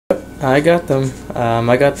I got them.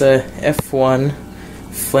 I got the F1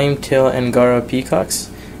 Flametail and Ngara Peacocks.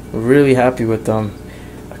 Really happy with them.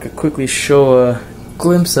 I could quickly show a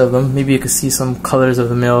glimpse of them. Maybe you could see some colors of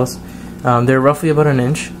the males. They're roughly about an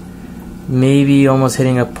inch, maybe almost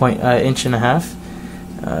hitting a inch and a half.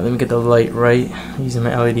 Let me get the light right. I'm using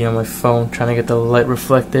my LED on my phone, trying to get the light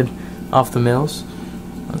reflected off the males.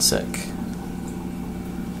 One sec.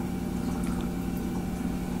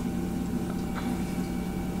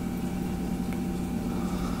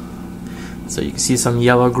 So you can see some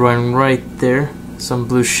yellow growing right there, some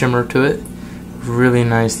blue shimmer to it. Really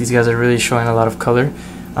nice. These guys are really showing a lot of color.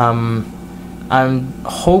 I'm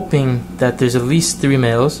hoping that there's at least 3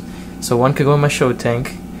 males, so 1 could go in my show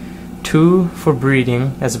tank, 2 for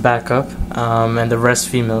breeding as a backup, and the rest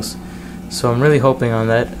females. So I'm really hoping on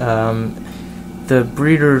that. The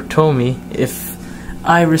breeder told me if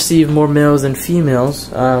I receive more males than females,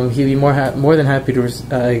 he'd be more than happy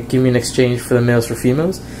to give me an exchange for the males for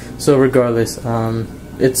females. So regardless,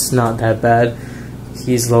 it's not that bad.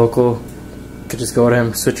 He's local. Could just go to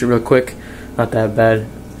him, switch it real quick. Not that bad.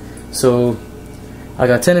 So I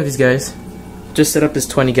got 10 of these guys. Just set up this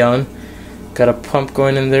 20-gallon. Got a pump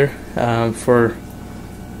going in there for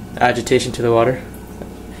agitation to the water.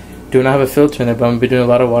 Do not have a filter in there, but I'm gonna be doing a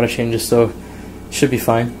lot of water changes, so should be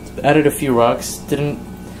fine. Added a few rocks. Didn't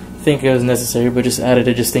think it was necessary, but just added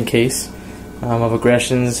it just in case of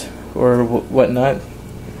aggressions or whatnot.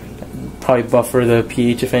 Probably buffer the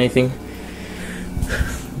pH if anything.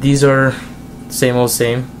 These are same old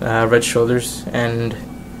same, red shoulders and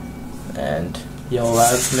yellow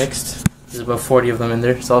labs mixed. There's about 40 of them in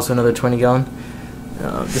there. It's also another 20-gallon.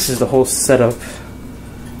 This is the whole setup.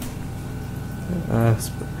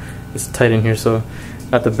 It's tight in here, so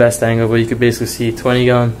not the best angle, but you could basically see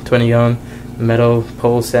 20-gallon, metal,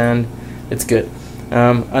 pole sand. It's good.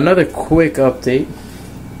 Another quick update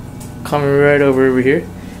coming right over here.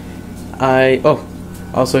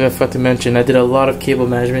 Also I forgot to mention, I did a lot of cable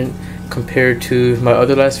management compared to my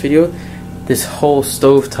other last video. This whole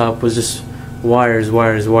stovetop was just wires.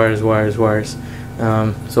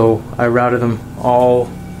 So I routed them all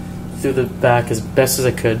through the back as best as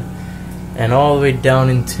I could, and all the way down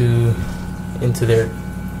into there.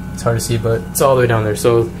 It's hard to see, but it's all the way down there.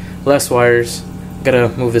 So less wires. Gotta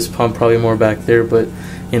move this pump probably more back there, but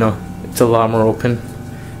you know, it's a lot more open.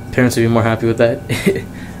 Parents would be more happy with that.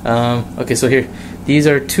 Okay, so here, these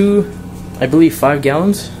are 2, I believe 5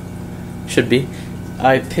 gallons, should be.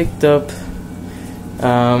 I picked up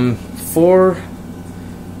 4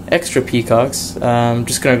 extra peacocks.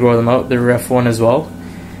 Just gonna grow them out. They're F1 as well.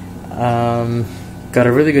 Got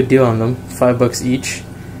a really good deal on them, $5 each.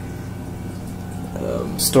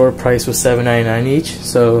 Store price was $7.99 each,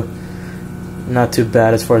 so not too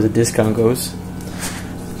bad as far as the discount goes.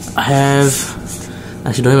 I have,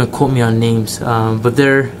 actually don't even quote me on names, but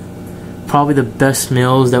they're probably the best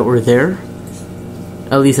males that were there,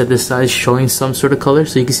 at least at this size, showing some sort of color.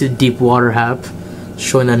 So you can see the deep water hap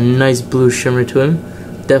showing a nice blue shimmer to him.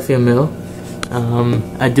 Definitely a male.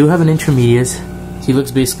 I do have an intermediate. He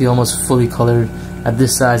looks basically almost fully colored. At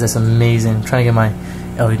this size, that's amazing. I'm trying to get my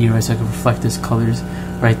LED right so I can reflect his colors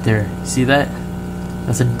right there. See that?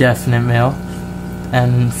 That's a definite male,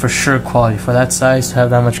 and for sure quality for that size to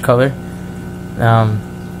have that much color.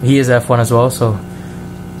 He is F1 as well, so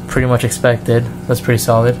pretty much expected. That's pretty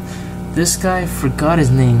solid. This guy, forgot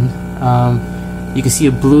his name. You can see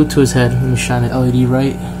a blue to his head. Let me shine the LED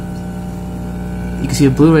right. You can see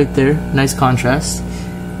a blue right there. Nice contrast.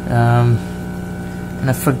 And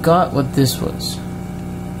I forgot what this was.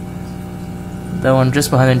 That one just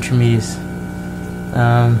behind the intermediates.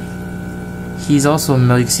 He's also a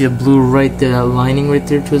male. You can see a blue right there, that lining right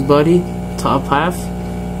there to his body, top half.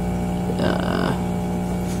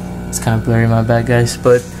 It's kind of blurry, my bad guys,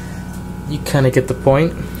 but you kind of get the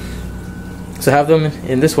point. So I have them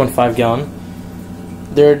in this one 5-gallon.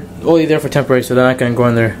 They're only there for temporary, so they're not going to go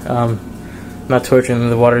in there. Not torturing them.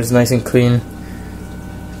 The water is nice and clean.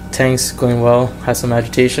 Tank's going well. Has some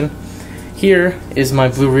agitation. Here is my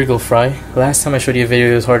blue regal fry. Last time I showed you a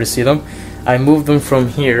video, it was hard to see them. I moved them from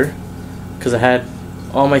here because I had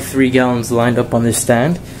all my 3 gallons lined up on this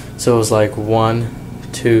stand. So it was like 1,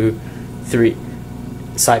 2, 3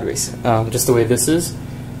 sideways, just the way this is,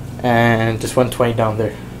 and just 120 down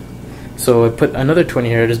there. So I put another 20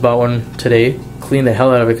 here. I just bought one today. Cleaned the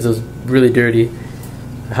hell out of it because it was really dirty.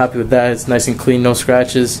 Happy with that. It's nice and clean, no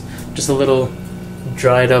scratches. Just a little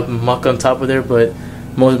dried up muck on top of there, but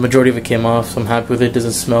majority of it came off, so I'm happy with it.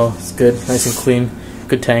 Doesn't smell. It's good, nice and clean.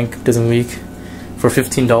 Good tank, doesn't leak. For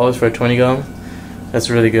 $15 for a 20-gallon, that's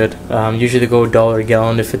really good. Usually they go $1 a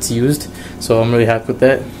gallon if it's used, so I'm really happy with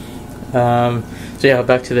that. So yeah,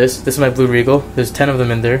 back to this. This is my blue regal. There's 10 of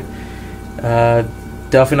them in there.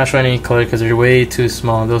 Definitely not showing any color because they're way too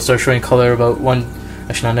small. They'll start showing color about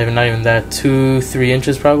not even that, 2-3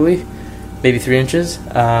 inches probably, maybe 3 inches.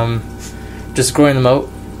 Just growing them out.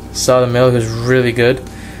 Saw the male who's really good.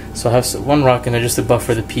 So I have one rock in there just to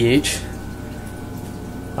buffer the pH.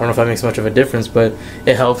 I don't know if that makes much of a difference, but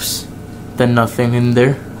it helps. Then nothing in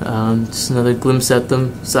there. Just another glimpse at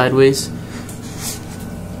them sideways.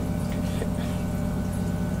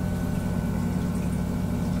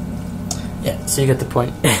 Yeah, so you get the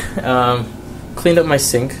point. Cleaned up my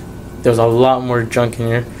sink. There was a lot more junk in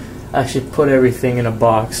here. I actually put everything in a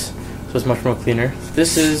box, so it's much more cleaner.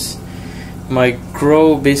 This is my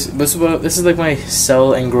grow base. This is like my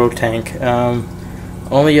sell and grow tank.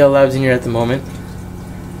 Only yellow labs in here at the moment.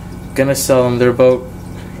 Gonna sell them. They're about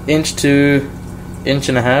inch to inch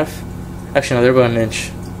and a half. Actually, no, they're about an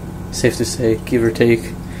inch. Safe to say, give or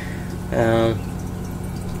take.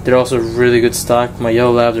 They're also really good stock. My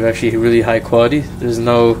yellow labs are actually really high quality. There's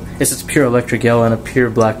no, it's just pure electric yellow and a pure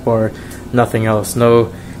black bar, nothing else.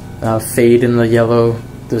 No fade in the yellow.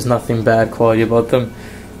 There's nothing bad quality about them.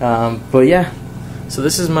 But yeah, so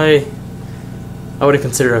this is my, I wouldn't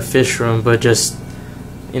consider a fish room, but just,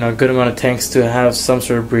 you know, a good amount of tanks to have some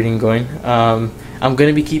sort of breeding going. I'm going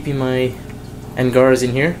to be keeping my Ngaras in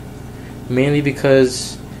here, mainly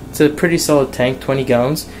because it's a pretty solid tank, 20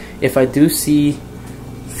 gallons. If I do see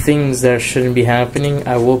things that shouldn't be happening,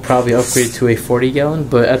 I will probably upgrade to a 40 gallon,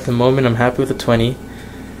 but at the moment I'm happy with the 20.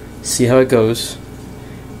 See how it goes,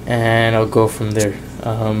 and I'll go from there.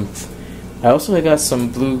 I also got some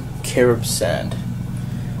blue carob sand.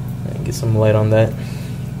 Get some light on that.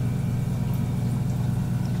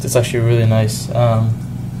 It's actually really nice.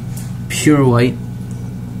 Pure white.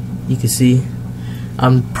 You can see.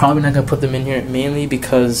 I'm probably not gonna put them in here mainly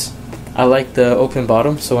because I like the open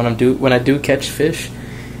bottom. So when I do catch fish,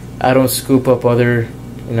 I don't scoop up other,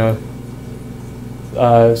 you know,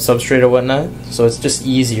 substrate or whatnot. So it's just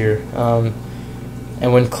easier.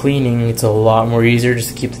 And when cleaning, it's a lot more easier just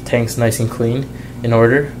to keep the tanks nice and clean in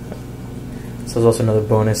order. So there's also another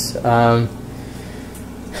bonus. Not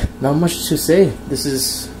much to say. This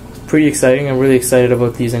is pretty exciting. I'm really excited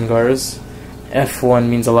about these Ngaras. F1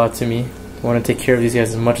 means a lot to me. I want to take care of these guys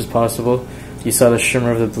as much as possible. You saw the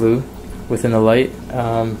shimmer of the blue within the light.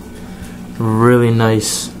 Really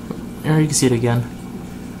nice. There, you can see it again.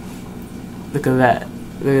 Look at that.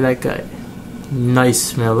 Look at that guy. Nice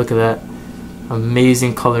smell. Look at that.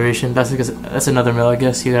 Amazing coloration. That's another male, I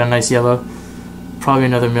guess. You got a nice yellow. Probably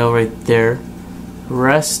another male right there.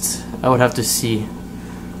 Rest, I would have to see.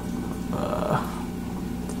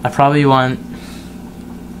 I probably want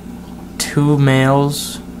 2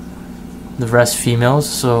 males, the rest females.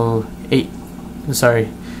 So 8. Sorry,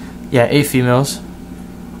 yeah, 8 females.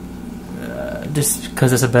 Just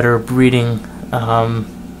because it's a better breeding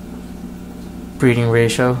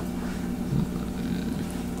ratio.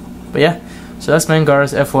 But yeah, so that's my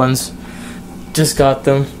Ngaras F1s. Just got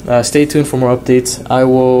them. Stay tuned for more updates. I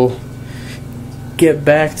will get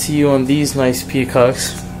back to you on these nice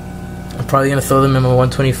peacocks. I'm probably gonna throw them in my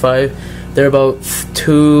 125. They're about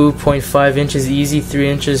 2.5 inches easy, 3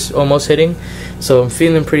 inches almost hitting. So I'm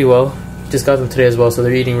feeling pretty well. Just got them today as well, so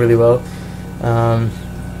they're eating really well.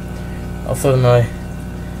 I'll throw them in my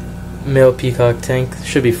male peacock tank.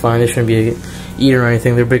 Should be fine. They shouldn't be eating or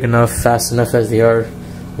anything. They're big enough, fast enough as they are.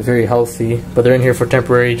 They're very healthy, but they're in here for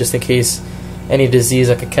temporary, just in case any disease.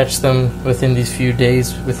 I could catch them within these few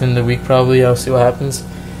days, within the week probably. I'll see what happens.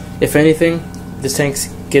 If anything, this tank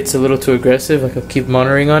gets a little too aggressive. I could keep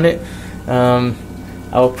monitoring on it.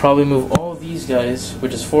 I'll probably move all these guys,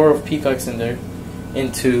 which is 4 peacocks in there,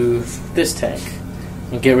 into this tank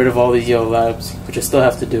and get rid of all these yellow labs, which I still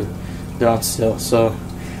have to do. They're on sale. So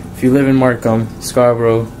if you live in Markham,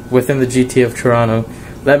 Scarborough, within the GTA of Toronto,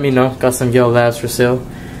 let me know. Got some yellow labs for sale.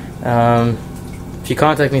 If you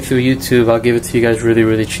contact me through YouTube, I'll give it to you guys really,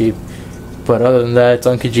 really cheap. But other than that, it's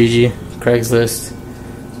on Kijiji, Craigslist.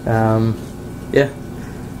 Yeah,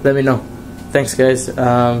 let me know. Thanks, guys.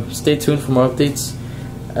 Stay tuned for more updates.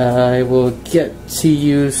 I will get to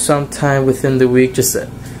you sometime within the week, just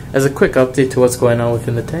as a quick update to what's going on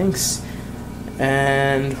within the tanks.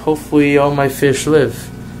 And hopefully all my fish live.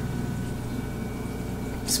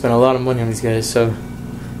 Spent a lot of money on these guys, so.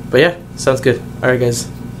 But yeah, sounds good. Alright, guys.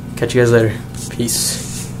 Catch you guys later. Peace.